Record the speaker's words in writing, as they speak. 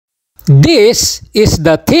This is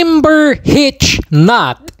the timber hitch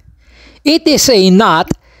knot. It is a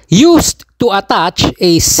knot used to attach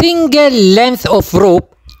a single length of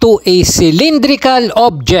rope to a cylindrical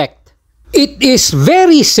object. It is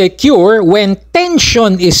very secure when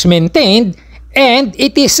tension is maintained, and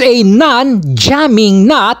it is a non-jamming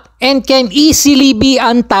knot and can easily be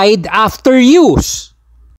untied after use.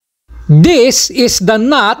 This is the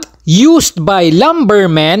knot used by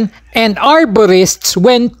lumbermen and arborists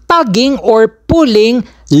when tugging or pulling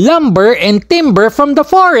lumber and timber from the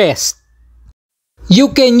forest. You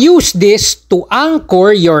can use this to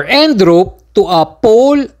anchor your end rope to a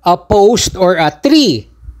pole, a post, or a tree.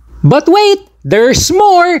 But wait, there's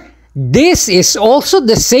more! This is also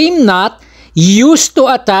the same knot used to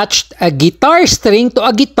attach a guitar string to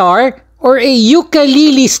a guitar or a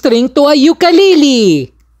ukulele string to a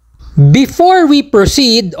ukulele. Before we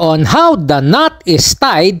proceed on how the knot is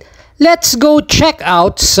tied, let's go check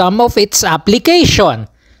out some of its application.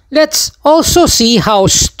 Let's also see how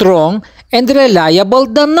strong and reliable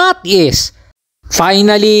the knot is.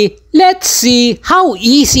 Finally, let's see how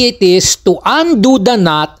easy it is to undo the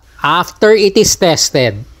knot after it is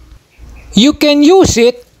tested. You can use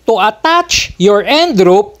it to attach your end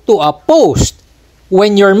rope to a post.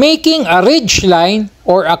 When you're making a ridge line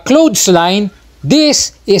or a clothesline,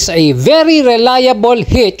 this is a very reliable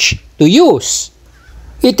hitch to use.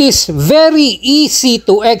 It is very easy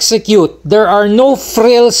to execute. There are no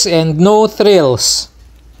frills and no thrills.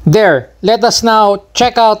 There, let us now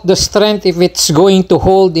check out the strength if it's going to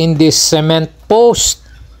hold in this cement post.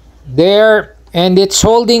 There, and it's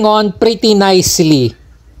holding on pretty nicely.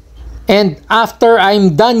 And after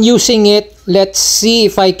I'm done using it, let's see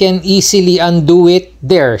if I can easily undo it.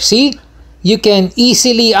 There, see? You can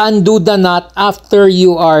easily undo the knot after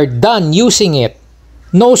you are done using it.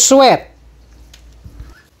 No sweat.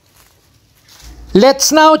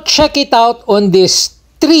 Let's now check it out on this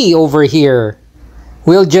tree over here.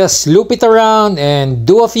 We'll just loop it around and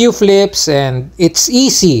do a few flips, and it's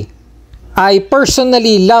easy. I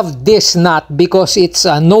personally love this knot because it's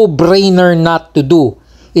a no-brainer knot to do.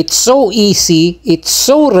 It's so easy, it's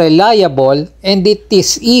so reliable, and it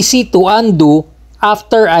is easy to undo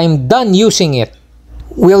after I'm done using it.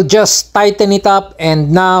 We'll just tighten it up,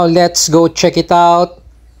 and now let's go check it out.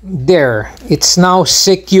 There, it's now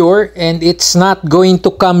secure and it's not going to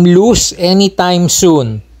come loose anytime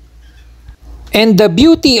soon. And the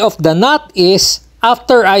beauty of the knot is,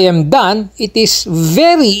 after I am done, it is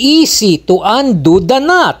very easy to undo the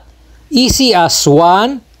knot. Easy as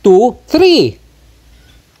 1, 2, 3.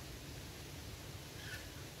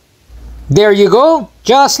 There you go,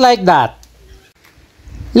 just like that.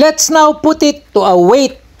 Let's now put it to a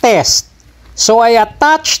weight test. So I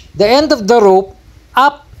attached the end of the rope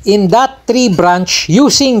up in that tree branch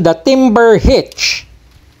using the timber hitch.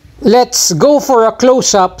 Let's go for a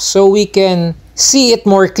close-up so we can see it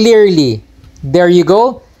more clearly. There you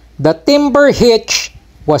go. The timber hitch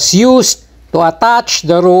was used to attach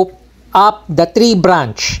the rope up the tree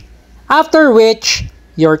branch. After which,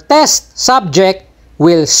 your test subject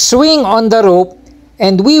will swing on the rope,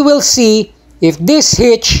 and we will see if this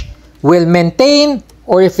hitch will maintain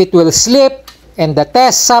or if it will slip and the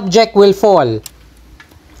test subject will fall.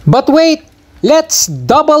 But wait, let's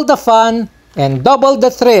double the fun and double the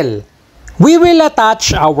thrill. We will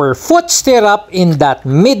attach our foot stirrup in that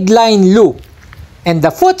midline loop, and the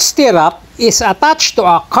foot stirrup is attached to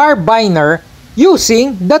a carbiner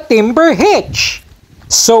using the timber hitch.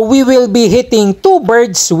 So we will be hitting two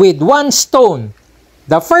birds with one stone.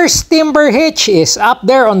 The first timber hitch is up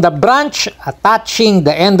there on the branch attaching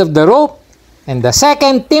the end of the rope, and the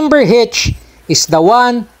second timber hitch is the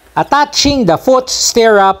one attaching the foot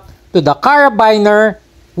stirrup to the carabiner,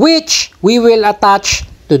 which we will attach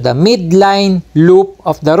to the midline loop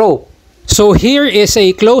of the rope. So here is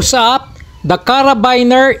a close-up. The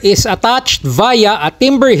carabiner is attached via a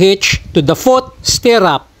timber hitch to the foot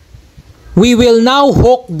stirrup. We will now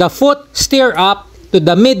hook the foot stirrup to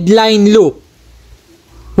the midline loop.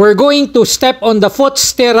 We're going to step on the foot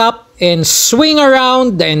stirrup and swing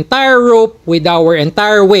around the entire rope with our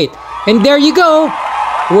entire weight. And there you go!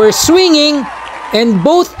 We're swinging and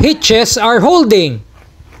both hitches are holding.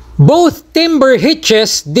 Both timber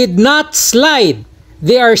hitches did not slide.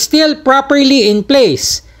 They are still properly in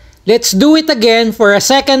place. Let's do it again for a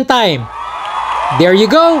second time. There you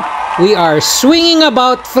go! We are swinging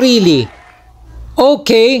about freely.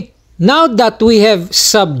 Okay, now that we have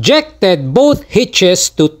subjected both hitches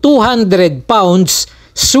to 200 pounds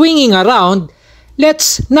swinging around,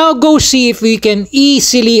 let's now go see if we can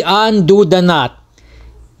easily undo the knot.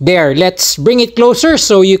 There, let's bring it closer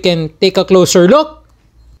so you can take a closer look.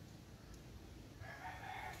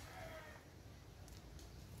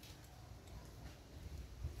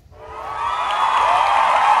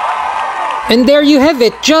 And there you have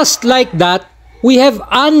it, just like that, we have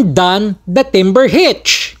undone the timber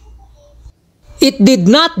hitch. It did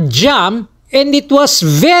not jam and it was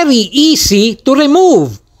very easy to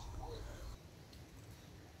remove.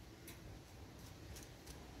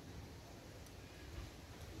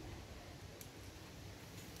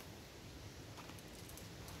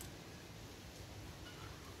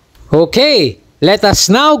 Okay, let us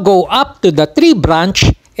now go up to the tree branch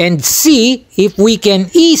and see if we can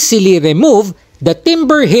easily remove the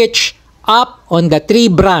timber hitch up on the tree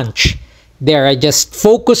branch. There, I just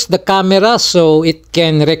focused the camera so it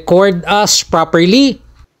can record us properly.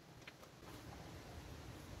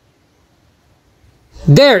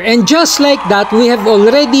 There, and just like that, we have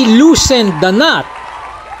already loosened the knot.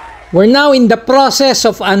 We're now in the process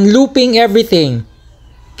of unlooping everything.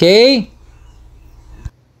 Okay?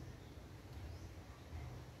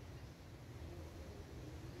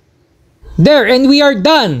 There, and we are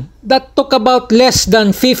done. That took about less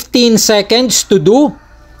than 15 seconds to do.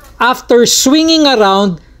 After swinging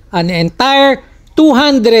around an entire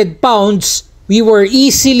 200 pounds, we were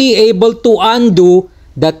easily able to undo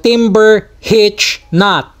the timber hitch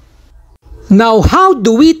knot. Now, how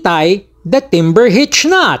do we tie the timber hitch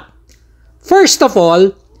knot? First of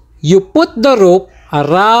all, you put the rope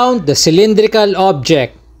around the cylindrical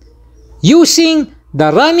object. Using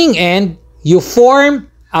the running end, you form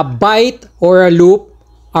a bight or a loop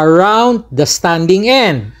around the standing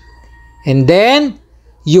end. And then,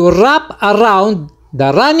 you wrap around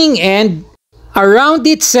the running end around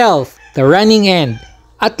itself, the running end,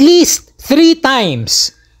 at least 3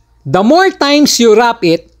 times. The more times you wrap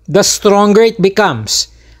it, the stronger it becomes.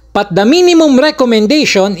 But the minimum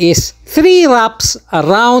recommendation is 3 wraps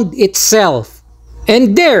around itself.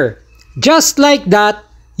 And there, just like that,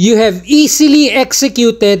 you have easily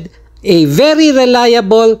executed a very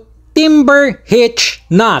reliable timber hitch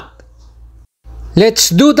knot. Let's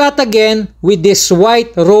do that again with this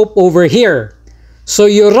white rope over here. So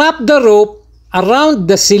you wrap the rope around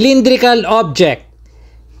the cylindrical object.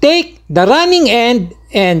 Take the running end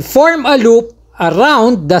and form a loop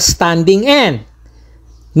around the standing end.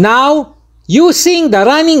 Now, using the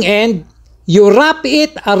running end, you wrap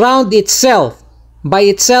it around itself. By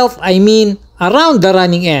itself, I mean around the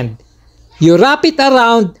running end. You wrap it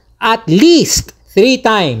around at least 3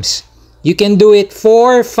 times. You can do it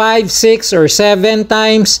 4, 5, 6, or 7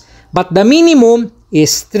 times, but the minimum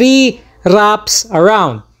is 3 wraps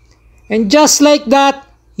around. And just like that,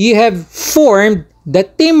 you have formed the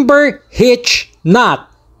timber hitch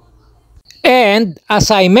knot. And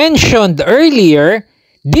as I mentioned earlier,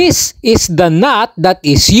 this is the knot that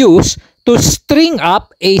is used to string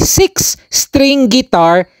up a 6-string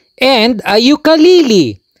guitar and a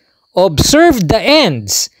ukulele. Observe the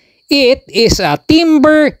ends. It is a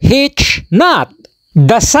timber hitch knot.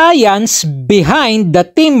 The science behind the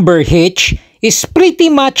timber hitch is pretty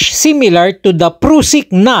much similar to the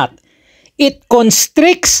Prusik knot. It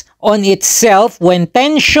constricts on itself when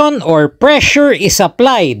tension or pressure is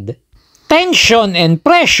applied. Tension and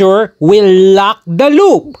pressure will lock the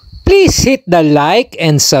loop. Please hit the like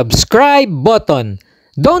and subscribe button.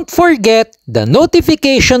 Don't forget the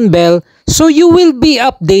notification bell so you will be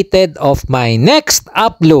updated of my next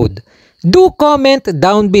upload. Do comment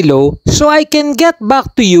down below so I can get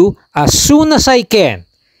back to you as soon as I can.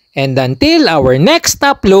 And until our next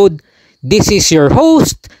upload, this is your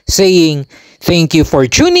host saying thank you for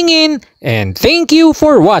tuning in and thank you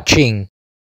for watching.